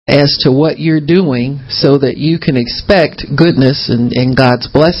as to what you're doing so that you can expect goodness and God's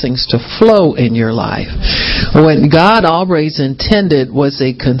blessings to flow in your life. What God always intended was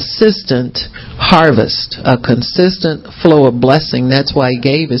a consistent harvest, a consistent flow of blessing. That's why He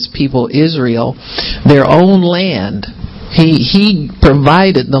gave His people Israel their own land. He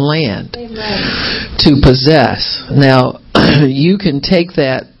provided the land to possess. Now, you can take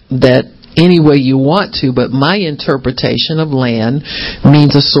that any way you want to, but my interpretation of land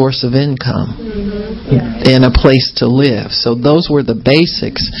means a source of income and a place to live. So those were the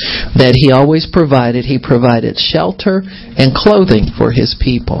basics that He always provided. He provided shelter and clothing for His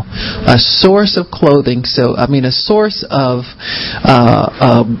people. A source of clothing, a source of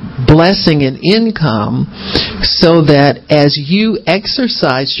blessing and income, so that as you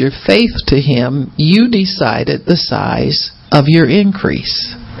exercised your faith to Him, you decided the size of your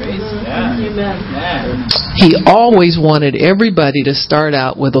increase. He always wanted everybody to start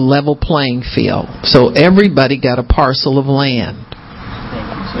out with a level playing field. So everybody got a parcel of land.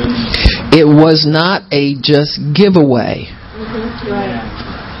 It was not a just giveaway.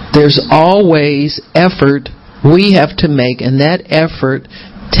 There's always effort we have to make, and that effort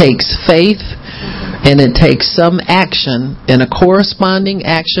takes faith, and it takes some action and a corresponding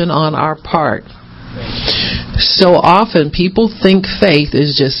action on our part. So often people think faith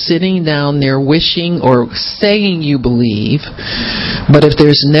is just sitting down there wishing or saying you believe, but if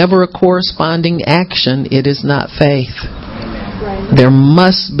there's never a corresponding action, it is not faith. There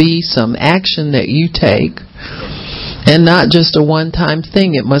must be some action that you take, and not just a one-time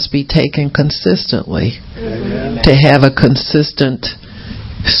thing. It must be taken consistently to have a consistent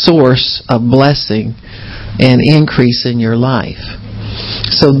source of blessing and increase in your life.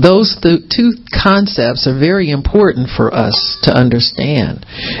 So those two concepts are very important for us to understand.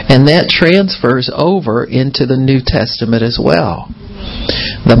 And that transfers over into the New Testament as well.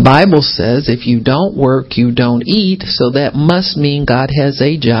 The Bible says if you don't work, you don't eat. So that must mean God has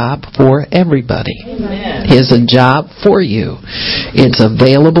a job for everybody. Amen. He has a job for you. It's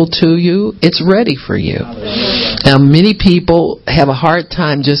available to you. It's ready for you. Now, many people have a hard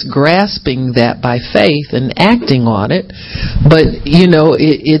time just grasping that by faith and acting on it. But,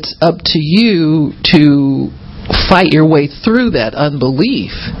 it's up to you to fight your way through that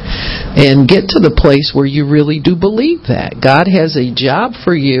unbelief and get to the place where you really do believe that. God has a job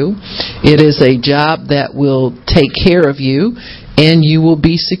for you. It is a job that will take care of you, and you will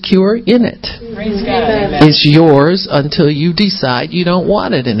be secure in it. Praise God. It's yours until you decide you don't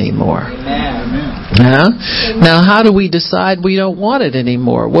want it anymore. Now, how do we decide we don't want it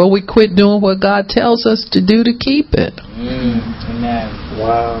anymore? Well, we quit doing what God tells us to do to keep it. Amen.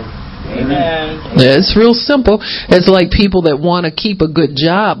 Wow. Amen. It's real simple. It's like people that want to keep a good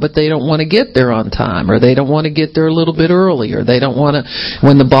job, but they don't want to get there on time, or they don't want to get there a little bit earlier. They don't want to,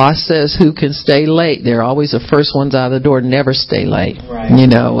 when the boss says who can stay late, they're always the first ones out of the door, never stay late. Right.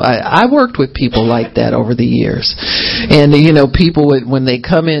 I worked with people like that over the years. And, people, when they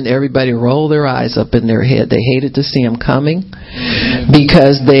come in, everybody roll their eyes up in their head. They hated to see them coming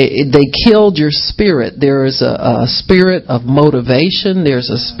because they killed your spirit. There is a spirit of motivation.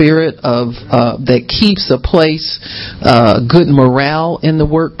 There's a spirit of that keeps a place good morale in the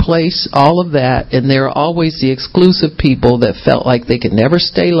workplace, all of that. And there are always the exclusive people that felt like they could never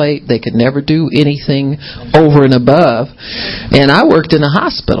stay late, they could never do anything over and above. And I worked in a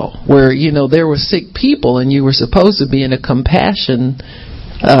hospital where there were sick people, and you were supposed to be in a compassion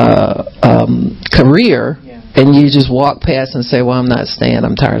career. And you just walk past and say, well, I'm not staying.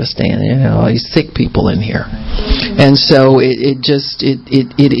 I'm tired of staying. All these sick people in here. And so it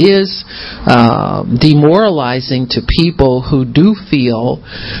is demoralizing to people who do feel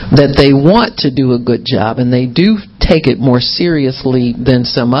that they want to do a good job, and they do take it more seriously than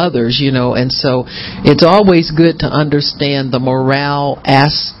some others, And so it's always good to understand the morale,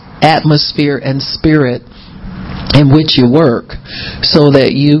 atmosphere, and spirit in which you work, so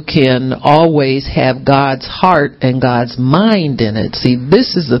that you can always have God's heart and God's mind in it. See,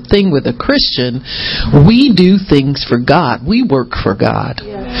 this is the thing with a Christian. We do things for God. We work for God.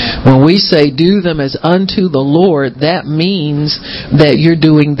 When we say do them as unto the Lord, that means that you're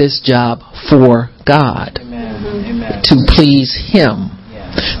doing this job for God. Amen. To please Him.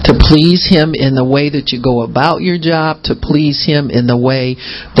 To please Him in the way that you go about your job, to please Him in the way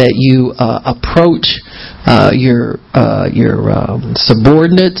that you approach your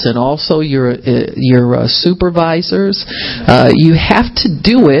subordinates and also your supervisors. You have to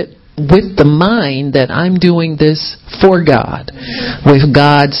do it with the mind that I'm doing this for God, with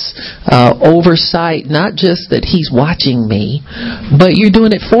God's oversight, not just that He's watching me, but you're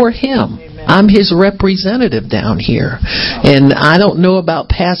doing it for Him. I'm His representative down here. And I don't know about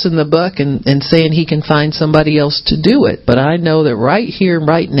passing the buck and saying He can find somebody else to do it. But I know that right here,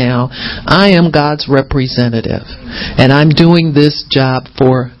 right now, I am God's representative. And I'm doing this job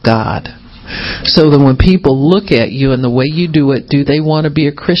for God. So that when people look at you and the way you do it, do they want to be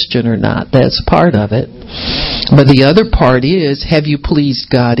a Christian or not? That's part of it. But the other part is, have you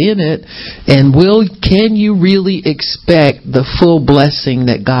pleased God in it? And can you really expect the full blessing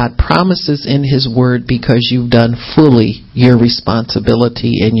that God promises in His Word because you've done fully your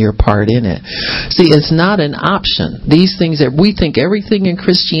responsibility and your part in it? See, it's not an option. These things that we think everything in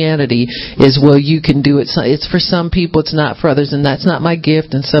Christianity is, well, you can do it. It's for some people, it's not for others, and that's not my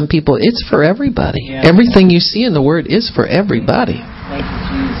gift. And some people, it's for everybody. Yeah. Everything you see in the Word is for everybody.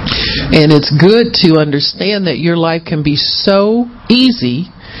 And it's good to understand that your life can be so easy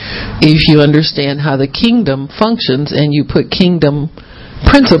if you understand how the kingdom functions and you put kingdom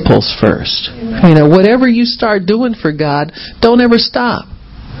principles first. You know, whatever you start doing for God, don't ever stop.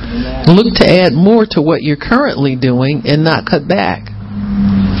 Look to add more to what you're currently doing and not cut back.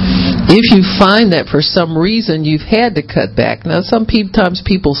 If you find that for some reason you've had to cut back, now sometimes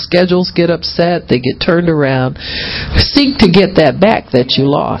people's schedules get upset, they get turned around. Seek to get that back that you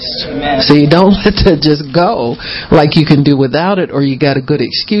lost. So you don't let that just go like you can do without it, or you got a good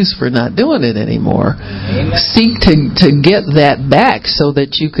excuse for not doing it anymore. Seek to get that back so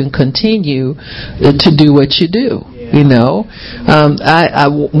that you can continue to do what you do. You know,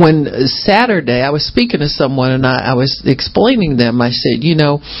 when Saturday I was speaking to someone and I was explaining them, I said, you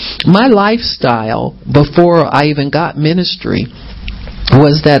know, my lifestyle before I even got ministry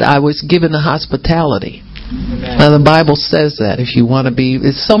was that I was given the hospitality. Now the Bible says that if you want to be,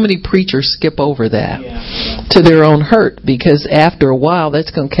 so many preachers skip over that to their own hurt, because after a while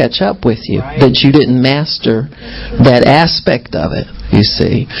that's going to catch up with you, that you didn't master that aspect of it. You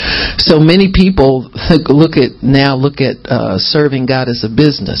see, so many people look at serving God as a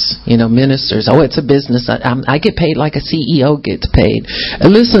business. You know, ministers. Oh, it's a business. I get paid like a CEO gets paid.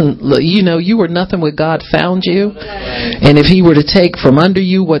 And listen, you know, you were nothing when God found you, and if He were to take from under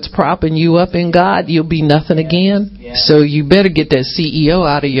you what's propping you up in God, you'll be nothing again. So you better get that CEO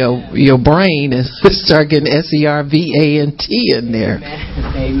out of your brain and start getting SERVANT in there.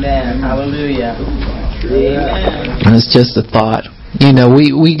 Amen. Hallelujah. Amen. It's just a thought. You know,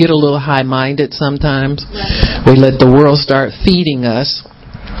 we get a little high-minded sometimes. We let the world start feeding us,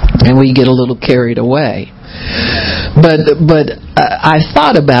 and we get a little carried away. But I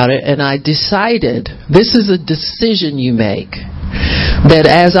thought about it, and I decided, this is a decision you make, that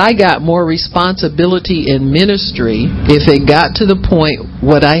as I got more responsibility in ministry, if it got to the point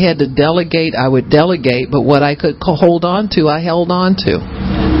what I had to delegate, I would delegate, but what I could hold on to, I held on to.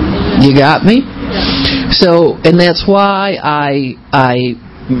 You got me? So, and that's why I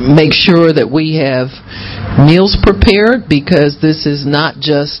make sure that we have meals prepared, because this is not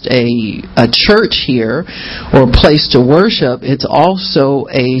just a church here or a place to worship. It's also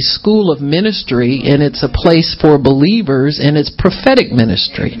a school of ministry, and it's a place for believers, and it's prophetic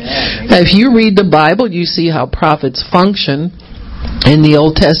ministry. Now, if you read the Bible, you see how prophets function in the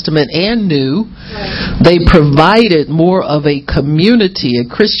Old Testament and New. They provided more of a community, a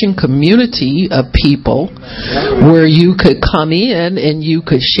Christian community of people where you could come in and you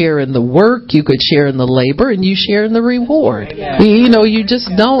could share in the work, you could share in the labor, and you share in the reward. You know, you just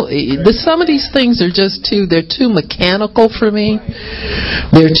don't, some of these things are just they're too mechanical for me.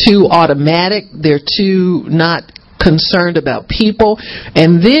 They're too automatic. They're too not concerned about people,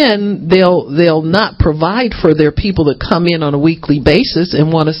 and then they'll not provide for their people that come in on a weekly basis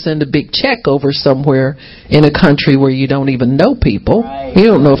and want to send a big check over somewhere in a country where you don't even know people. You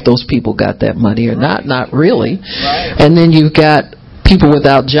don't know if those people got that money or not really. And then you've got people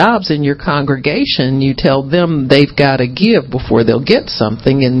without jobs in your congregation. You tell them they've got to give before they'll get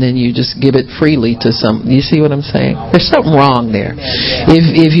something, and then you just give it freely to some. You see what I'm saying? There's something wrong there.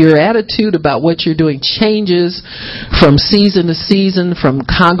 If your attitude about what you're doing changes from season to season, from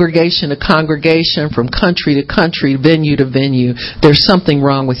congregation to congregation, from country to country, venue to venue, there's something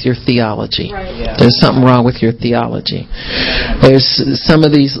wrong with your theology. There's something wrong with your theology. There's some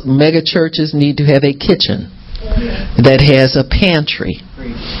of these mega churches need to have a kitchen that has a pantry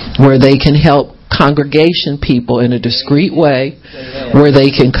where they can help congregation people in a discreet way, where they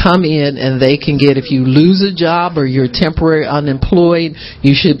can come in and they can get, if you lose a job or you're temporary unemployed,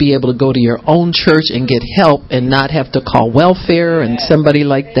 you should be able to go to your own church and get help and not have to call welfare and somebody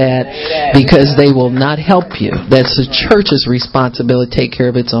like that, because they will not help you. That's the church's responsibility to take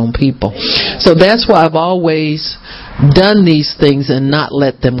care of its own people. So that's why I've always done these things and not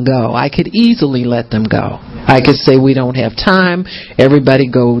let them go. I could easily let them go. I could say we don't have time. Everybody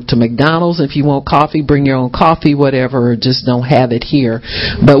go to McDonald's. If you want coffee, bring your own coffee, whatever, or just don't have it here.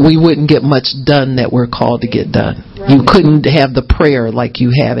 But we wouldn't get much done that we're called to get done. You couldn't have the prayer like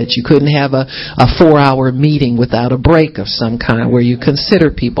you have it. You couldn't have a 4-hour meeting without a break of some kind where you consider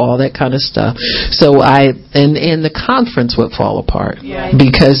people, all that kind of stuff. So and the conference would fall apart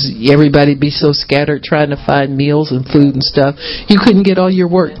because everybody'd be so scattered trying to find meals and food and stuff. You couldn't get all your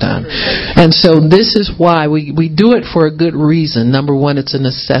work done. And so this is why we do it for a good reason. Number one, it's a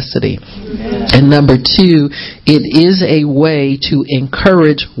necessity. And number two, it is a way to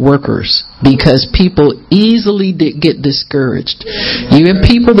encourage workers because people easily get discouraged. You have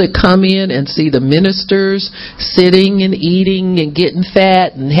people that come in and see the ministers sitting and eating and getting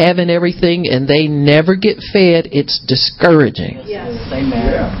fat and having everything, and they never get fed. It's discouraging.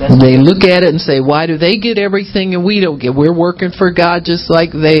 They look at it and say, why do they get everything and we don't get? We're working for God just like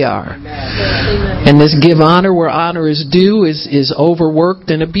they are. And this give honor where honor is due is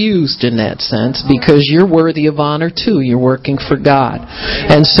overworked and abused in that sense because you're worthy of honor too. You're working for God.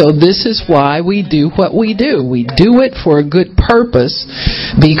 And so this is why we do what we do. We do it for a good purpose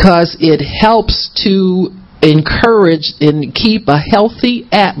because it helps to encourage and keep a healthy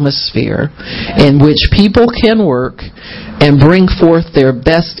atmosphere in which people can work and bring forth their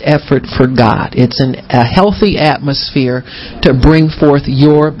best effort for God. It's a healthy atmosphere to bring forth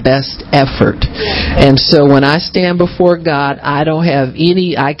your best effort. And so when I stand before God, I don't have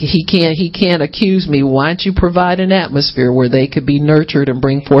any, He can't accuse me. Why don't you provide an atmosphere where they could be nurtured and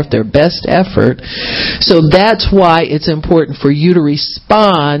bring forth their best effort? So that's why it's important for you to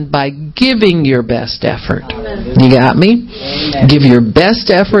respond by giving your best effort. You got me? Give your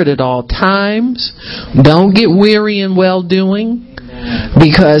best effort at all times. Don't get weary in well-doing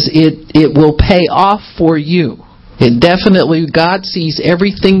because it will pay off for you. It definitely, God sees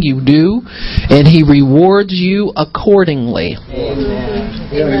everything you do and He rewards you accordingly. Amen.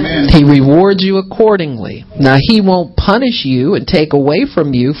 He rewards you accordingly. Now He won't punish you and take away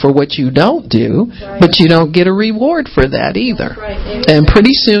from you for what you don't do, but you don't get a reward for that either. And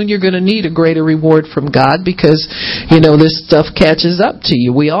pretty soon you're going to need a greater reward from God because, this stuff catches up to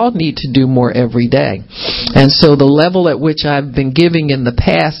you. We all need to do more every day. And so the level at which I've been giving in the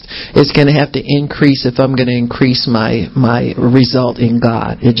past is going to have to increase if I'm going to increase my result in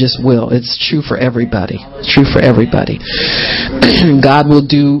God. It just will. It's true for everybody. It's true for everybody. God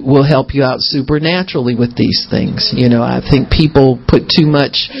will help you out supernaturally with these things. I think people put too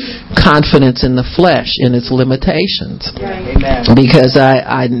much confidence in the flesh and its limitations. Because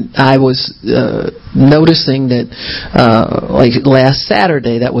I was noticing that like last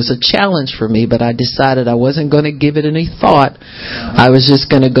Saturday that was a challenge for me, but I decided I wasn't going to give it any thought. I was just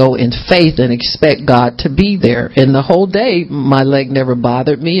going to go in faith and expect God to be there. And the whole day my leg never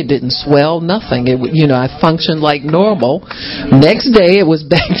bothered me. It didn't swell, nothing. I functioned like normal. Next day it was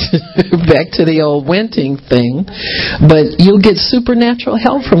back to the old winting thing. But you'll get supernatural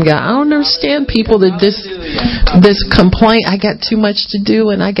help from God. I don't understand people that this complaint, I got too much to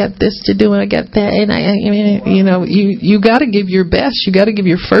do and I got this to do and I got that, and you got to give your best. You got to give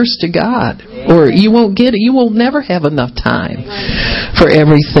your first to God, or you won't get it. You will never have enough time for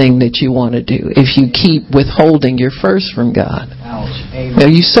everything that you want to do if you keep withholding your first from God. Now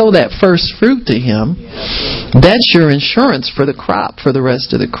you sow that first fruit to Him. That's your insurance for the crop, for the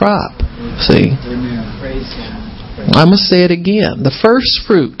rest of the crop. See? I'm going to say it again. The first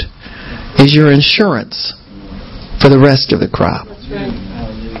fruit is your insurance for the rest of the crop.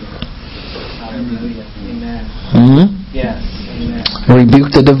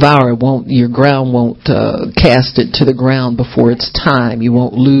 Rebuke the devourer. Your ground won't cast it to the ground before it's time. You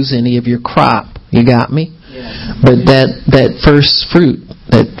won't lose any of your crop. You got me? But that first fruit,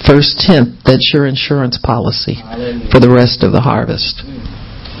 that first tenth, that's your insurance policy for the rest of the harvest.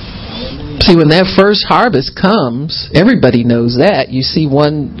 See, when that first harvest comes, everybody knows that. You see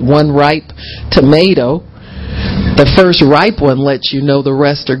one ripe tomato, the first ripe one lets you know the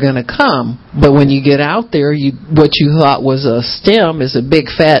rest are going to come. But when you get out there, what you thought was a stem is a big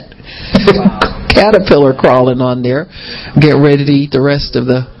fat caterpillar crawling on there. Get ready to eat the rest of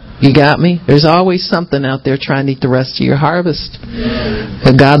the... You got me? There's always something out there trying to eat the rest of your harvest.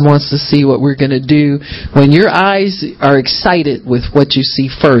 And God wants to see what we're going to do. When your eyes are excited with what you see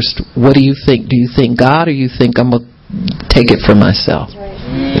first, what do you think? Do you think God, or you think I'm going to take it for myself?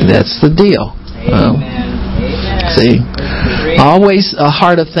 That's the deal. See? Always a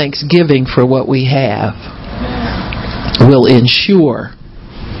heart of thanksgiving for what we have will ensure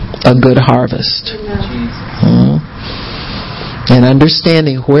a good harvest. And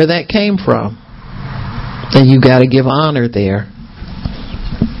understanding where that came from. And you got to give honor there.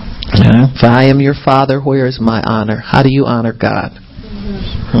 If I am your Father, where is my honor? How do you honor God?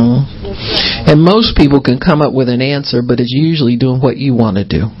 And most people can come up with an answer, but it's usually doing what you want to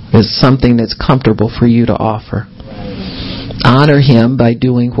do. It's something that's comfortable for you to offer. Honor Him by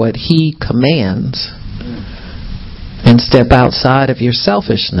doing what He commands and step outside of your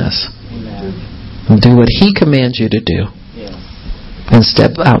selfishness. And do what He commands you to do and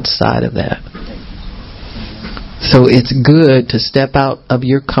step outside of that. So it's good to step out of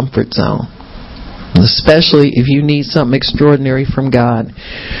your comfort zone. Especially if you need something extraordinary from God.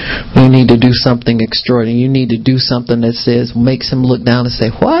 You need to do something extraordinary. You need to do something that says, makes Him look down and say,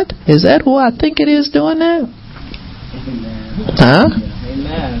 what? Is that who I think it is doing that? Huh?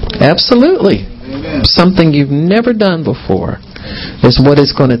 Amen. Absolutely. Amen. Something you've never done before is what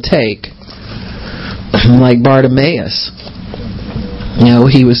it's going to take. Like Bartimaeus. You know,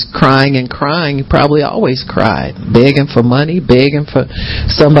 he was crying and crying. He probably always cried. Begging for money, begging for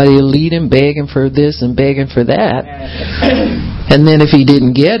somebody to lead him, begging for this and begging for that. And then if he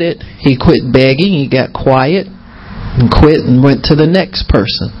didn't get it, he quit begging. He got quiet and quit and went to the next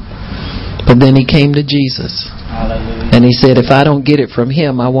person. But then he came to Jesus. Hallelujah. And he said, if I don't get it from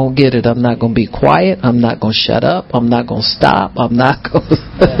Him, I won't get it. I'm not going to be quiet. I'm not going to shut up. I'm not going to stop. I'm not going to...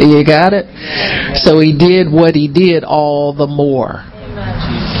 You got it? So he did what he did all the more.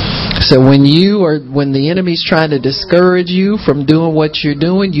 So when the enemy's trying to discourage you from doing what you're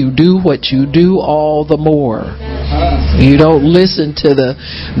doing, you do what you do all the more. You don't listen to the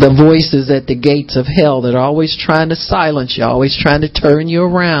voices at the gates of hell that are always trying to silence you, always trying to turn you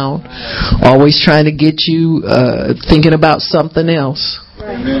around, always trying to get you thinking about something else.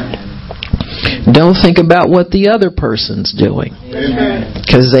 Amen. Don't think about what the other person's doing,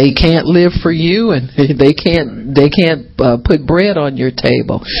 because they can't live for you, and they can't put bread on your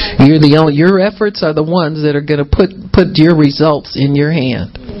table. Your efforts are the ones that are going to put your results in your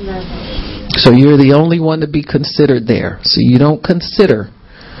hand. So you're the only one to be considered there. So you don't consider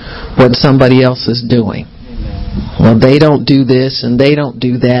what somebody else is doing. Well, they don't do this and they don't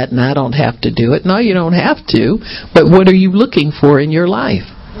do that, and I don't have to do it. No, you don't have to. But what are you looking for in your life?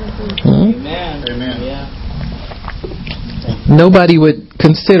 Amen. Amen. Nobody would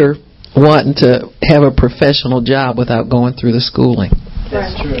consider wanting to have a professional job without going through the schooling.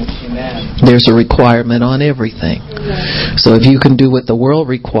 That's true. Amen. There's a requirement on everything. Amen. So if you can do what the world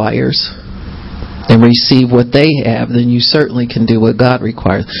requires and receive what they have, then you certainly can do what God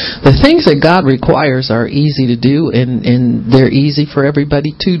requires. The things that God requires are easy to do, and they're easy for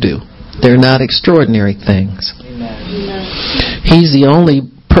everybody to do. They're not extraordinary things. Amen. He's the only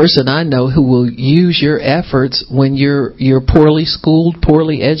person I know who will use your efforts when you're poorly schooled,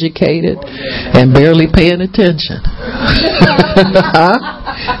 poorly educated, and barely paying attention.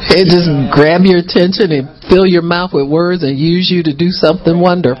 It just grab your attention and fill your mouth with words and use you to do something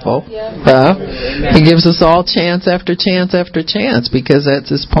wonderful. He gives us all chance after chance after chance, because that's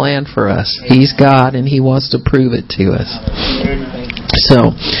His plan for us. He's God and He wants to prove it to us.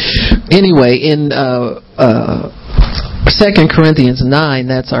 So, anyway, in 2 Corinthians 9,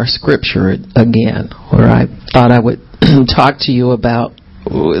 that's our scripture again, where I thought I would talk to you about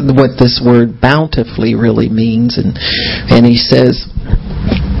what this word bountifully really means. And he says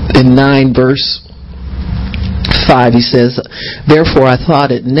in 9 verse 5, he says, therefore I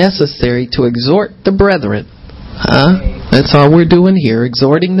thought it necessary to exhort the brethren. That's all we're doing here,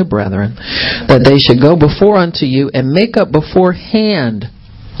 exhorting the brethren, that they should go before unto you and make up beforehand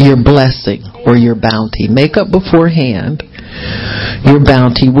your blessing or your bounty. Make up beforehand your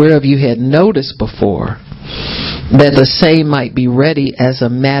bounty, whereof you had noticed before, that the same might be ready as a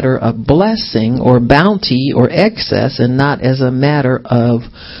matter of blessing or bounty or excess, and not as a matter of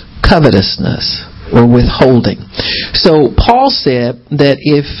covetousness or withholding. So Paul said that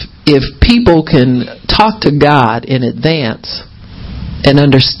if people can talk to God in advance and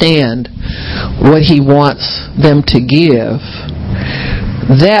understand what He wants them to give,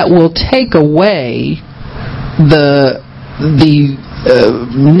 that will take away the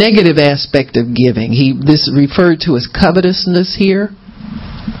negative aspect of giving. This is referred to as covetousness here.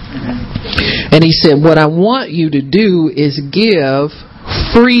 And he said, what I want you to do is give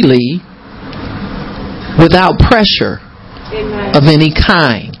freely without pressure of any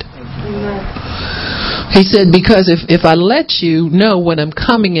kind. He said, because if I let you know when I'm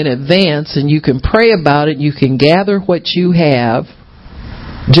coming in advance, and you can pray about it, you can gather what you have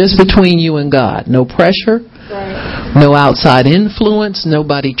just between you and God. No pressure. Right. No outside influence.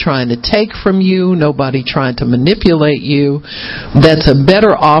 Nobody trying to take from you. Nobody trying to manipulate you. That's a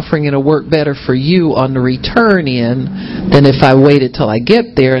better offering, and it'll work better for you on the return in than if I waited till I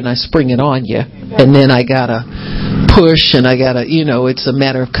get there and I spring it on you. And then I got to push and I gotta, it's a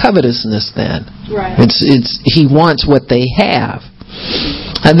matter of covetousness then. Right. He wants what they have.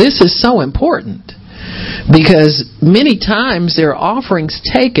 And this is so important because many times there are offerings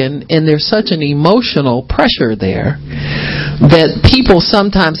taken and there's such an emotional pressure there that people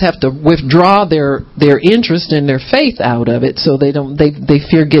sometimes have to withdraw their interest and their faith out of it, so they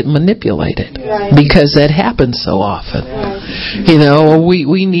fear getting manipulated. Right. Because that happens so often. Right.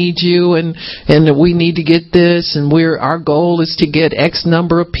 We need you and we need to get this, and our goal is to get X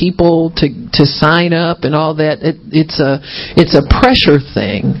number of people to sign up and all that. It's a pressure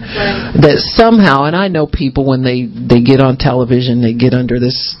thing. Right. That somehow, and I know people when they get on television, they get under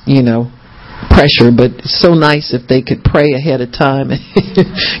this, pressure, but it's so nice if they could pray ahead of time and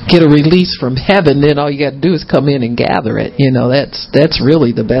get a release from heaven. Then all you got to do is come in and gather it. That's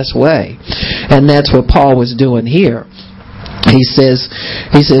really the best way, and that's what Paul was doing here. He says,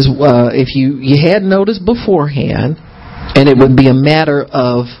 if you had noticed beforehand, and it would be a matter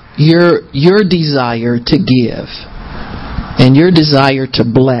of your desire to give and your desire to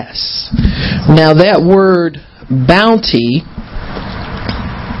bless. Now that word bounty.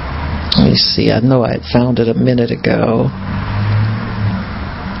 Let me see, I know I had found it a minute ago.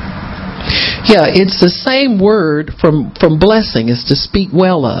 Yeah, it's the same word from blessing, is to speak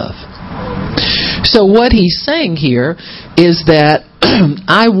well of. So what he's saying here is that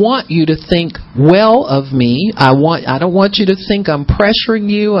I want you to think well of me. I don't want you to think I'm pressuring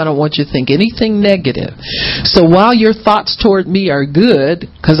you. I don't want you to think anything negative. So while your thoughts toward me are good,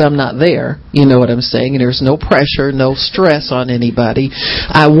 because I'm not there, you know what I'm saying, and there's no pressure, no stress on anybody,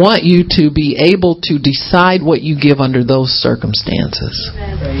 I want you to be able to decide what you give under those circumstances.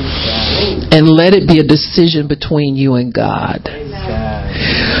 And let it be a decision between you and God.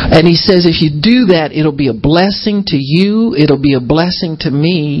 And he says if you do that, it'll be a blessing to you, it'll be a blessing to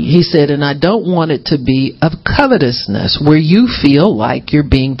me. He said, and I don't want it to be of covetousness, where you feel like you're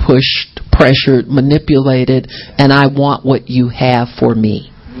being pushed, pressured, manipulated, and I want what you have for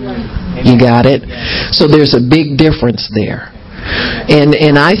me. You got it? So there's a big difference there.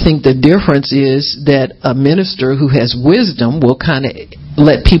 And I think the difference is that a minister who has wisdom will kind of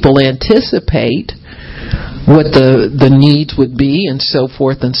let people anticipate what the needs would be and so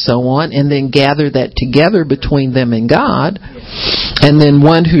forth and so on, and then gather that together between them and God. And then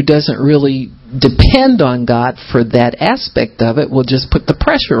one who doesn't really depend on God for that aspect of it will just put the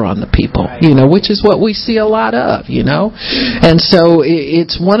pressure on the people, which is what we see a lot of, And so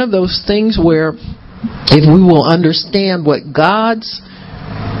it's one of those things where if we will understand what God's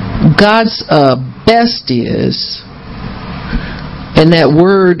best is, and that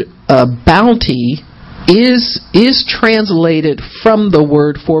word bounty is translated from the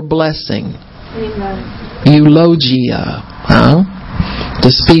word for blessing. Amen. Eulogia. To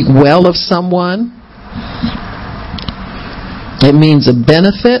speak well of someone. It means a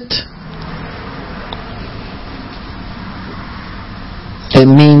benefit. It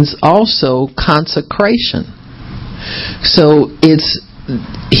means also consecration. So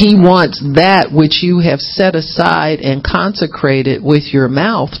he wants that which you have set aside and consecrated with your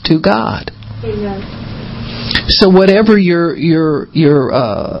mouth to God. Amen. So whatever your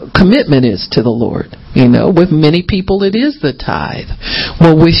commitment is to the Lord, with many people it is the tithe.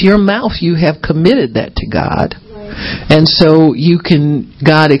 Well, with your mouth you have committed that to God. And so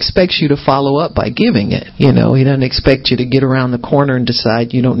God expects you to follow up by giving it. He doesn't expect you to get around the corner and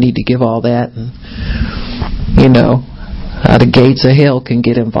decide you don't need to give all that. And, how the gates of hell can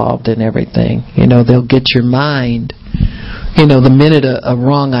get involved in everything. They'll get your mind. The minute a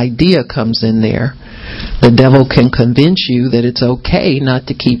wrong idea comes in there, the devil can convince you that it's okay not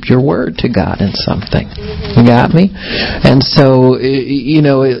to keep your word to God in something. You got me? And so,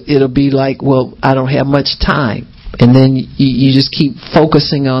 it'll be like, well, I don't have much time. And then you just keep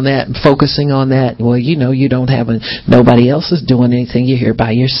focusing on that and focusing on that. Well, you don't have nobody else is doing anything. You're here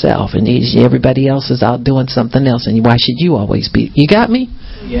by yourself, and everybody else is out doing something else. And why should you always be? You got me?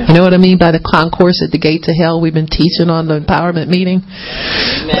 Yeah. You know what I mean by the concourse at the gates of hell we've been teaching on the empowerment meeting?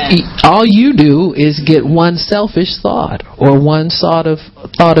 Amen. All you do is get one selfish thought or one thought of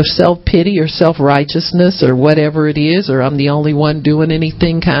self-pity or self-righteousness or whatever it is, or I'm the only one doing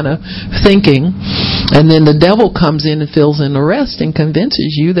anything kind of thinking. And then the devil comes in and fills in the rest and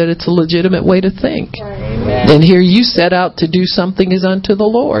convinces you that it's a legitimate way to think. Amen. And here you set out to do something as unto the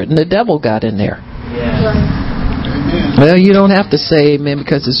Lord, and the devil got in there. Yeah. Well, you don't have to say amen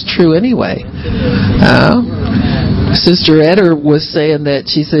because it's true anyway. Sister Eder was saying that,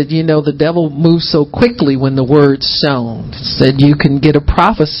 she said, the devil moves so quickly when the word's sown. Said you can get a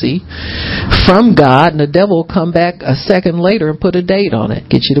prophecy from God and the devil will come back a second later and put a date on it.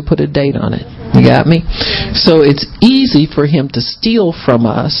 Get you to put a date on it. You got me? So it's easy for him to steal from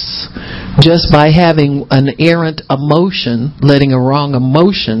us just by having an errant emotion, letting a wrong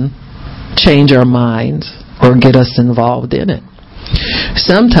emotion change our minds or get us involved in it.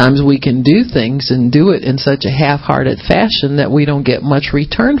 Sometimes we can do things and do it in such a half-hearted fashion that we don't get much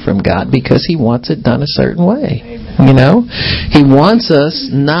return from God because He wants it done a certain way. He wants us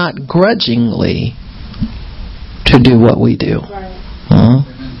not grudgingly to do what we do.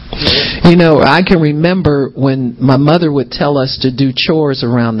 I can remember when my mother would tell us to do chores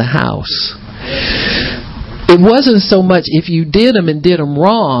around the house. It wasn't so much if you did them and did them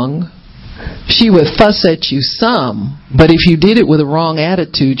wrong, she would fuss at you some, but if you did it with a wrong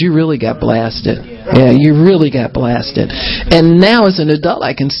attitude, you really got blasted. Yeah, you really got blasted. And now as an adult,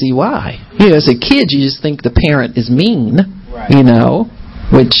 I can see why. As a kid, you just think the parent is mean,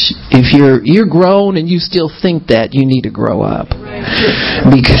 which if you're grown and you still think that, you need to grow up.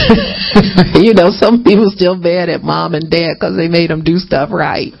 Because, some people still mad at mom and dad because they made them do stuff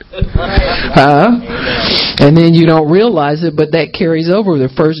right. And then you don't realize it, but that carries over. The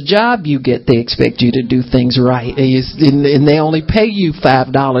first job you get, they expect you to do things right. And they only pay you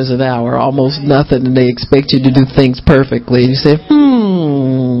 $5 an hour, almost nothing, and they expect you to do things perfectly. And you say,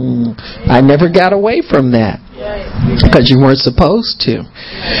 I never got away from that. Because you weren't supposed to.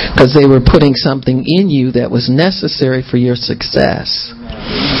 Because they were putting something in you that was necessary for your success.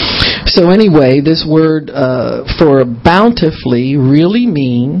 So anyway, this word for bountifully really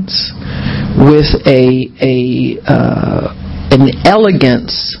means with an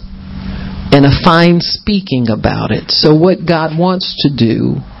elegance and a fine speaking about it. So what God wants to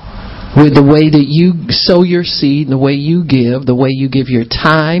do with the way that you sow your seed, the way you give your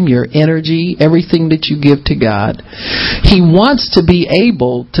time, your energy, everything that you give to God, He wants to be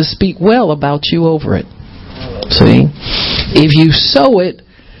able to speak well about you over it. See? If you sow it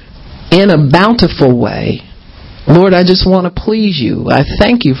in a bountiful way, Lord, I just want to please you. I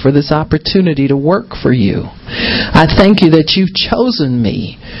thank you for this opportunity to work for you. I thank you that you've chosen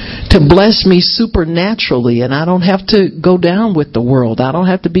me to bless me supernaturally, and I don't have to go down with the world. I don't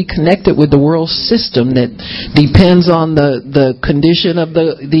have to be connected with the world system that depends on the condition of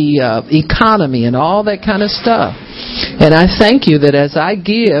the economy and all that kind of stuff. And I thank you that as I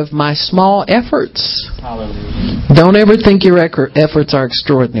give my small efforts, don't ever think your efforts are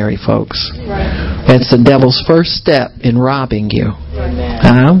extraordinary, folks. It's the devil's first step in robbing you.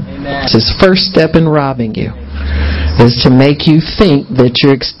 It's his first step in robbing you, is to make you think that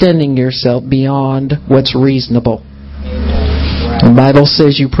you're extending yourself beyond what's reasonable. The Bible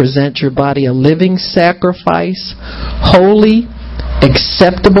says you present your body a living sacrifice, holy,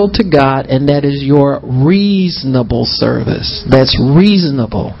 acceptable to God, and that is your reasonable service. That's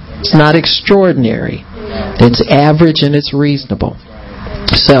reasonable. It's not extraordinary. It's average and it's reasonable.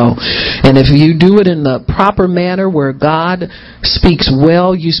 So, and if you do it in the proper manner where God speaks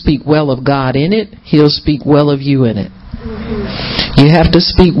well, you speak well of God in it, He'll speak well of you in it. You have to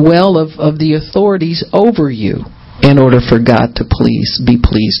speak well of the authorities over you in order for God to be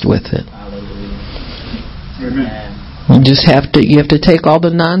pleased with it. Amen. You have to take all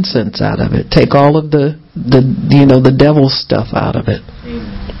the nonsense out of it. Take all of the devil stuff out of it.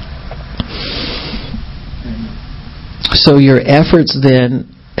 So your efforts then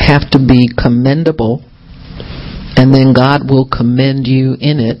have to be commendable, and then God will commend you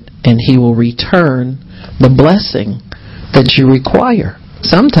in it, and He will return the blessing that you require.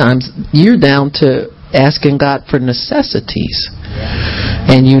 Sometimes you're down to asking God for necessities,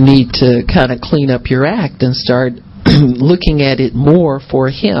 and you need to kind of clean up your act and start looking at it more for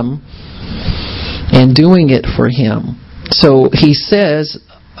Him and doing it for Him. So He says,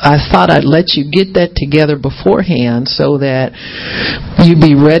 I thought I'd let you get that together beforehand so that you'd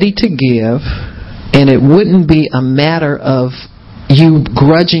be ready to give, and it wouldn't be a matter of you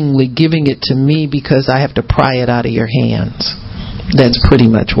grudgingly giving it to me because I have to pry it out of your hands. That's pretty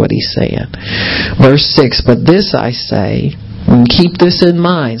much what He's saying. Verse 6, but this I say, and keep this in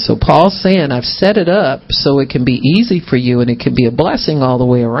mind. So Paul's saying, I've set it up so it can be easy for you and it can be a blessing all the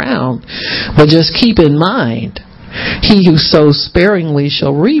way around. But just keep in mind, he who sows sparingly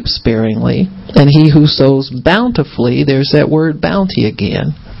shall reap sparingly, and he who sows bountifully, there's that word bounty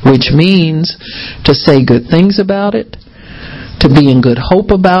again, which means to say good things about it, to be in good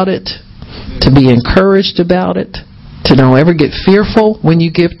hope about it, to be encouraged about it, To don't ever get fearful when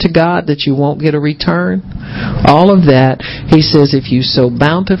you give to God that you won't get a return. All of that, he says, if you sow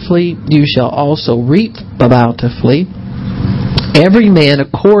bountifully, you shall also reap bountifully. Every man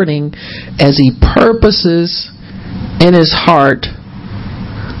according as he purposes in his heart,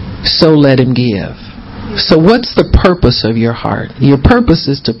 so let him give. So what's the purpose of your heart? Your purpose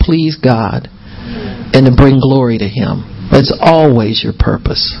is to please God and to bring glory to Him. That's always your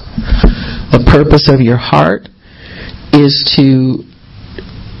purpose. The purpose of your heart is to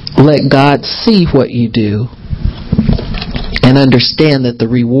let God see what you do and understand that the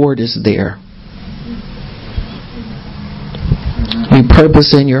reward is there. You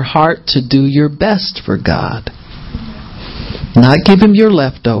purpose in your heart to do your best for God. Not give Him your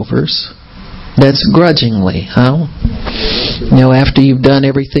leftovers. That's grudgingly, after you've done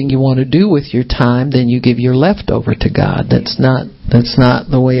everything you want to do with your time, then you give your leftover to God. That's not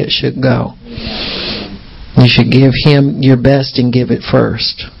the way it should go. You should give Him your best and give it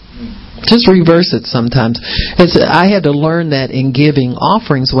first. Just reverse it sometimes. I had to learn that in giving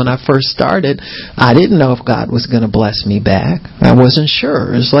offerings when I first started. I didn't know if God was going to bless me back. I wasn't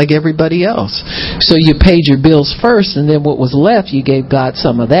sure. It's like everybody else. So you paid your bills first, and then what was left, you gave God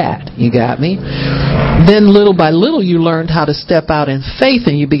some of that. You got me? Then little by little, you learned how to step out in faith,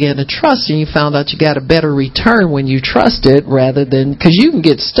 and you began to trust, and you found out you got a better return when you trusted rather than, because you can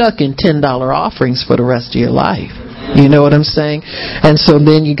get stuck in $10 offerings for the rest of your life. You know what I'm saying? And so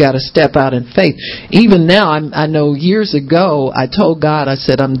then you got to step out in faith. Even now, I know years ago, I told God, I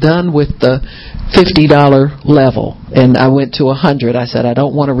said, I'm done with the $50 level. And I went to 100. I said, I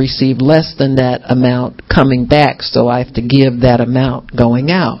don't want to receive less than that amount coming back, so I have to give that amount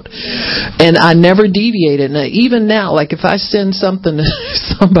going out. And I never deviated. Now, even now, like if I send something to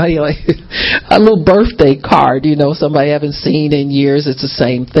somebody, like a little birthday card, somebody I haven't seen in years, it's the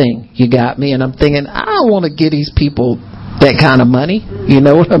same thing. You got me? And I'm thinking, I don't want to give these people that kind of money. You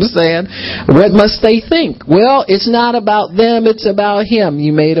know what I'm saying? What must they think? Well, it's not about them, it's about Him.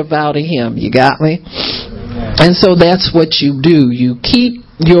 You made a vow to Him. You got me? And so that's what you do. You keep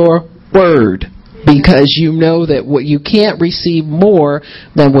your word because you know that what you can't receive more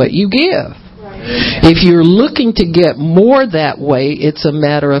than what you give. If you're looking to get more that way, it's a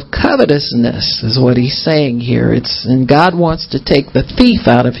matter of covetousness, is what he's saying here. And God wants to take the thief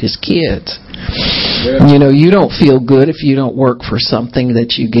out of His kids. You don't feel good if you don't work for something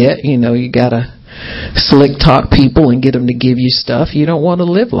that you get. You got to slick talk people and get them to give you stuff. You don't want to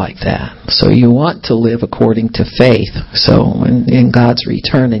live like that. So you want to live according to faith. So in God's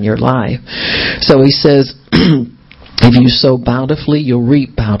return in your life. So he says, if you sow bountifully, you'll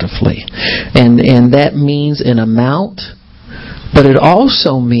reap bountifully. And that means in amount, but it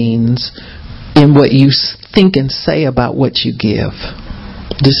also means in what you think and say about what you give.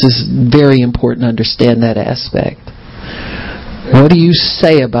 This is very important to understand that aspect. What do you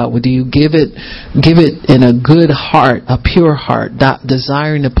say about it? Do you give it in a good heart, a pure heart,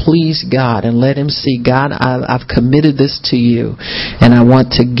 desiring to please God and let Him see, God, I've committed this to you and I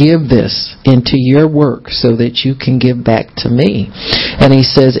want to give this into your work so that you can give back to me. And he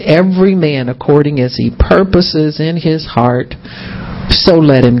says, every man according as he purposes in his heart, so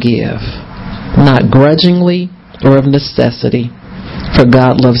let him give. Not grudgingly or of necessity, for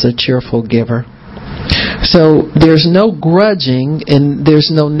God loves a cheerful giver. So there's no grudging and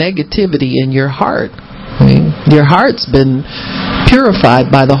there's no negativity in your heart. Your heart's been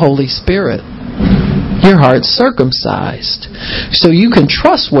purified by the Holy Spirit. Your heart's circumcised. So you can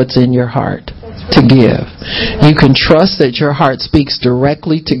trust what's in your heart to give. You can trust that your heart speaks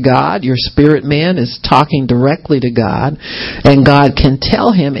directly to God. Your spirit man is talking directly to God. And God can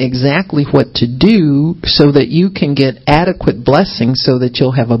tell him exactly what to do so that you can get adequate blessing so that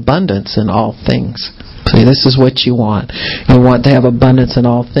you'll have abundance in all things. See, this is what you want. You want to have abundance in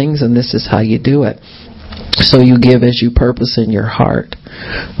all things, and this is how you do it. So you give as you purpose in your heart.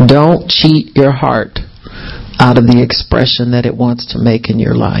 Don't cheat your heart out of the expression that it wants to make in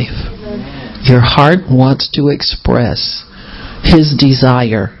your life. Your heart wants to express His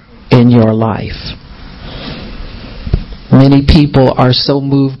desire in your life. Many people are so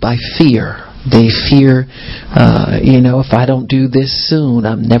moved by fear. They fear, if I don't do this soon,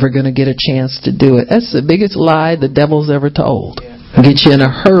 I'm never going to get a chance to do it. That's the biggest lie the devil's ever told. Get you in a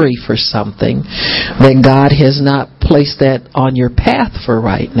hurry for something that God has not placed that on your path for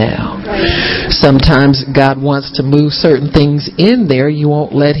right now. Sometimes God wants to move certain things in there. You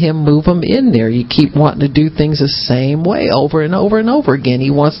won't let Him move them in there. You keep wanting to do things the same way over and over and over again.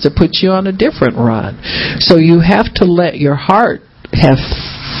 He wants to put you on a different run. So you have to let your heart have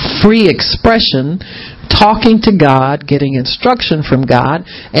free expression, talking to God, getting instruction from God,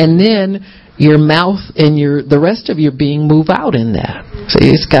 and then your mouth and the rest of your being move out in that. See,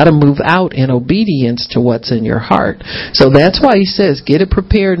 it's got to move out in obedience to what's in your heart. So that's why he says, get it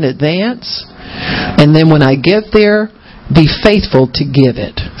prepared in advance. And then when I get there, be faithful to give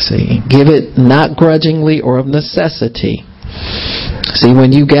it. See, give it not grudgingly or of necessity. See,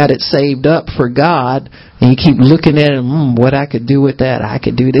 when you got it saved up for God, and you keep looking at it, what I could do with that, I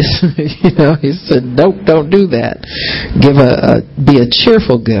could do this. He said, nope, don't do that. Be a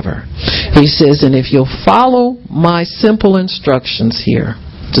cheerful giver. He says, and if you'll follow my simple instructions here,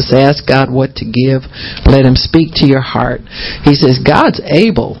 just ask God what to give, let Him speak to your heart. He says, God's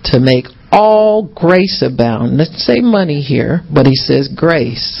able to make all grace abound. Let's say money here, but He says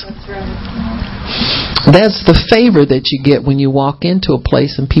grace. That's right. That's the favor that you get when you walk into a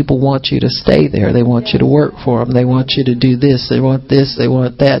place and people want you to stay there. They want you to work for them. They want you to do this. They want this. They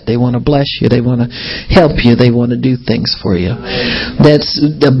want that. They want to bless you. They want to help you. They want to do things for you. That's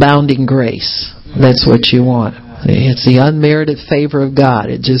abounding grace. That's what you want. It's the unmerited favor of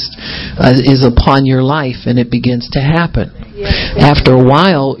God. It just is upon your life, and it begins to happen. After a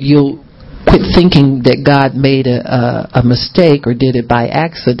while, you'll quit thinking that God made a mistake or did it by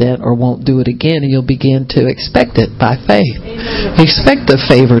accident or won't do it again, and you'll begin to expect it by faith. You expect the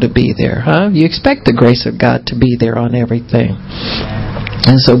favor to be there, huh? You expect the grace of God to be there on everything.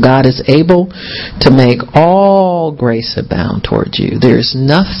 And so God is able to make all grace abound towards you. There's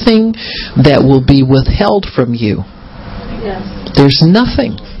nothing that will be withheld from you. Yes. There's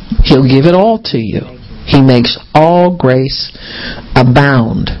nothing. He'll give it all to you. He makes all grace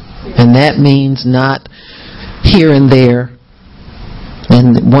abound. And that means not here and there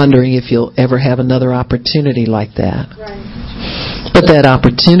and wondering if you'll ever have another opportunity like that. right. But that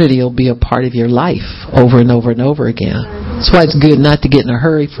opportunity will be a part of your life over and over and over again. That's why it's good not to get in a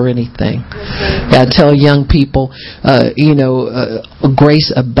hurry for anything. I tell young people,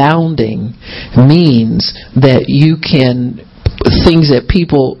 grace abounding means that you can, things that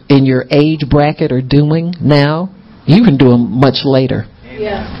people in your age bracket are doing now, you can do them much later.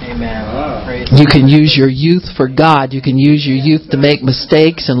 Yeah. Amen. You can use your youth for God. You can use your youth to make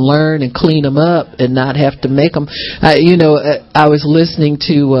mistakes and learn and clean them up and not have to make them. I was listening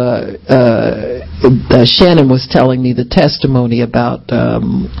to Shannon was telling me the testimony about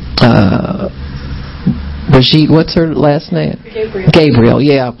Brigitte. What's her last name? Gabriel.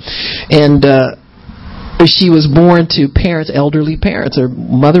 Yeah, and she was born to elderly parents. Her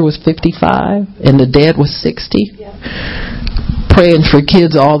mother was 55 and the dad was 60. Yeah. Praying for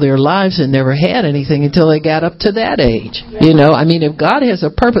kids all their lives and never had anything until they got up to that age. If God has a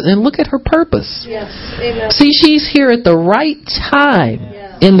purpose, and look at her purpose. Yes. Amen. See, she's here at the right time,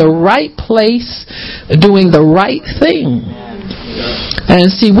 in the right place, doing the right thing. And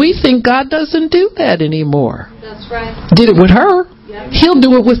see, we think God doesn't do that anymore. That's right. Did it with her. Yep. He'll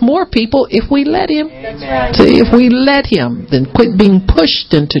do it with more people if we let Him. That's right. See, if we let Him, then quit being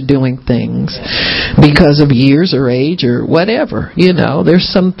pushed into doing things because of years or age or whatever. There's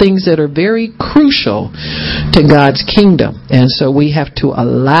some things that are very crucial to God's kingdom. And so we have to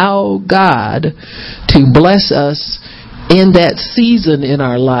allow God to bless us in that season in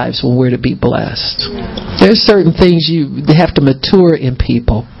our lives when we're to be blessed. There's certain things you have to mature in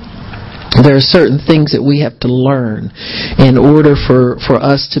people. There are certain things that we have to learn in order for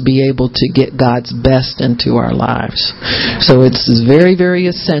us to be able to get God's best into our lives. So it's very, very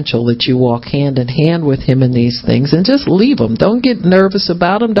essential that you walk hand in hand with Him in these things and just leave them. Don't get nervous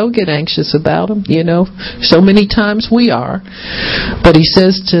about them. Don't get anxious about them. So many times we are. But He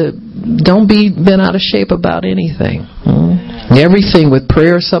says don't be bent out of shape about anything. Everything with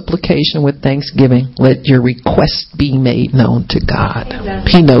prayer, supplication, with thanksgiving, let your request be made known to God.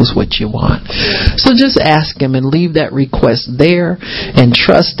 He knows what you want. So just ask Him and leave that request there and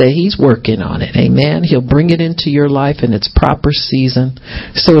trust that He's working on it. Amen. He'll bring it into your life in its proper season,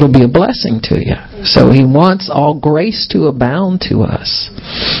 so it'll be a blessing to you. So He wants all grace to abound to us,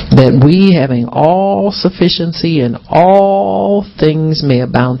 that we, having all sufficiency in all things, may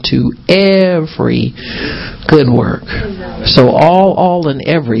abound to every good work. So all and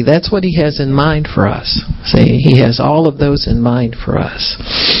every, that's what He has in mind for us. See, He has all of those in mind for us.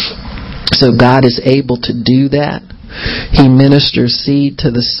 So God is able to do that. He ministers seed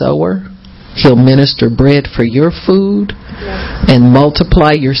to the sower. He'll minister bread for your food. and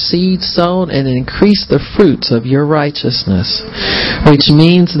multiply your seed sown and increase the fruits of your righteousness, which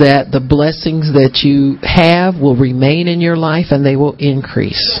means that the blessings that you have will remain in your life and they will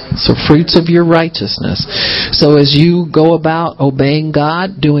increase. So fruits of your righteousness. So as you go about obeying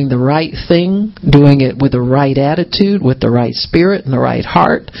God, doing the right thing, doing it with the right attitude, with the right spirit and the right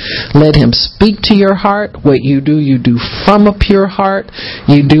heart, let Him speak to your heart. What you do from a pure heart.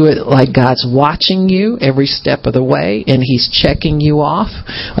 You do it like God's watching you every step of the way and He's checking you off.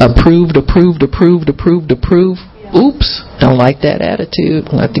 Approved, approved, approved, approved, approved. Oops, I don't like that attitude.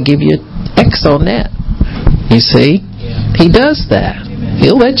 I'll have to give you an X on that. You see? He does that.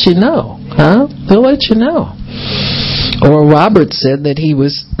 He'll let you know. He'll let you know. Or Robert said that he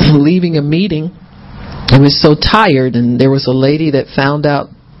was leaving a meeting. He was so tired, and there was a lady that found out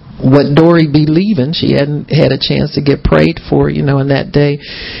what door he'd be leaving. She hadn't had a chance to get prayed for, and that day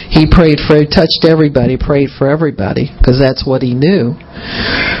he prayed for, touched everybody, prayed for everybody, because that's what he knew.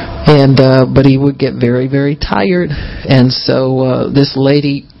 And but he would get very, very tired, and so this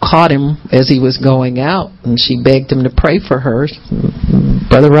lady caught him as he was going out, and she begged him to pray for her.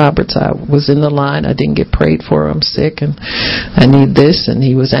 Brother Roberts, I was in the line, I didn't get prayed for, I'm sick and I need this. And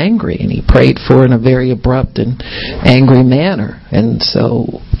he was angry, and he prayed for her in a very abrupt and angry manner. And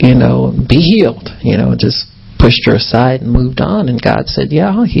so, be healed, just pushed her aside and moved on. And God said,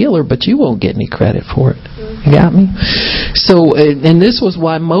 yeah, I'll heal her, but you won't get any credit for it. You got me? So, and this was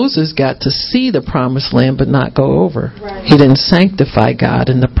why Moses got to see the promised land but not go over. Right. He didn't sanctify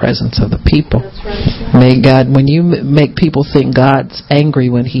God in the presence of the people. That's right. When you make people think God's angry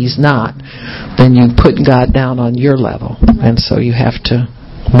when He's not, then you put God down on your level. And so you have to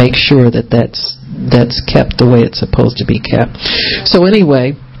make sure that that's kept the way it's supposed to be kept. So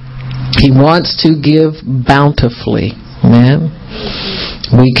anyway, He wants to give bountifully. Amen.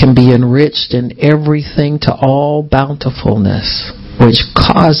 We can be enriched in everything to all bountifulness, which is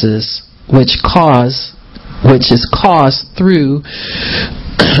caused through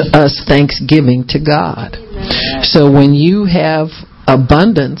us thanksgiving to God. So when you have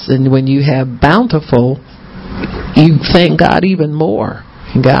abundance and when you have bountiful, you thank God even more.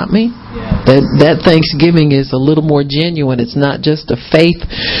 You got me? That thanksgiving is a little more genuine. It's not just a faith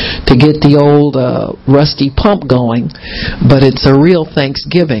to get the old rusty pump going, but it's a real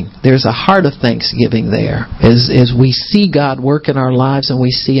thanksgiving. There's a heart of thanksgiving there. As we see God work in our lives and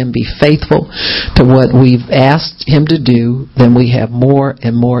we see Him be faithful to what we've asked Him to do, then we have more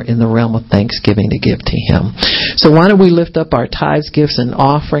and more in the realm of thanksgiving to give to Him. So why don't we lift up our tithes, gifts, and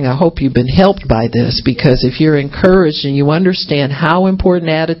offering? I hope you've been helped by this, because if you're encouraged and you understand how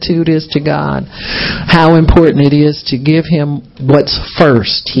important attitude is to God, how important it is to give Him what's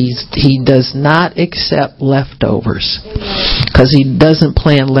first. He does not accept leftovers, because He doesn't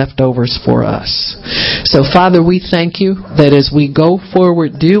plan leftovers for us. So Father, we thank You that as we go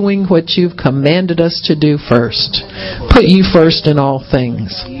forward doing what You've commanded us to do first, put You first in all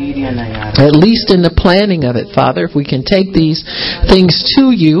things, at least in the planning of it, Father. If we can take these things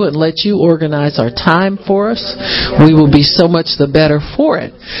to You and let You organize our time for us, we will be so much the better for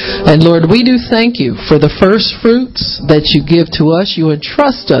it. And Lord, we do thank You for the first fruits that You give to us. You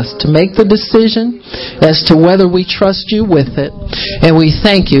entrust us to make the decision as to whether we trust You with it. And we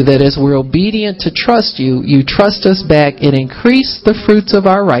thank You that as we're obedient to trust You, You trust us back and increase the fruits of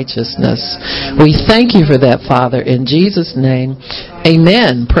our righteousness. We thank You for that, Father, in Jesus' name.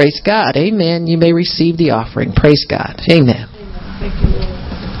 Amen. Praise God. Amen. You may receive the offering. Praise God. Amen. Thank you.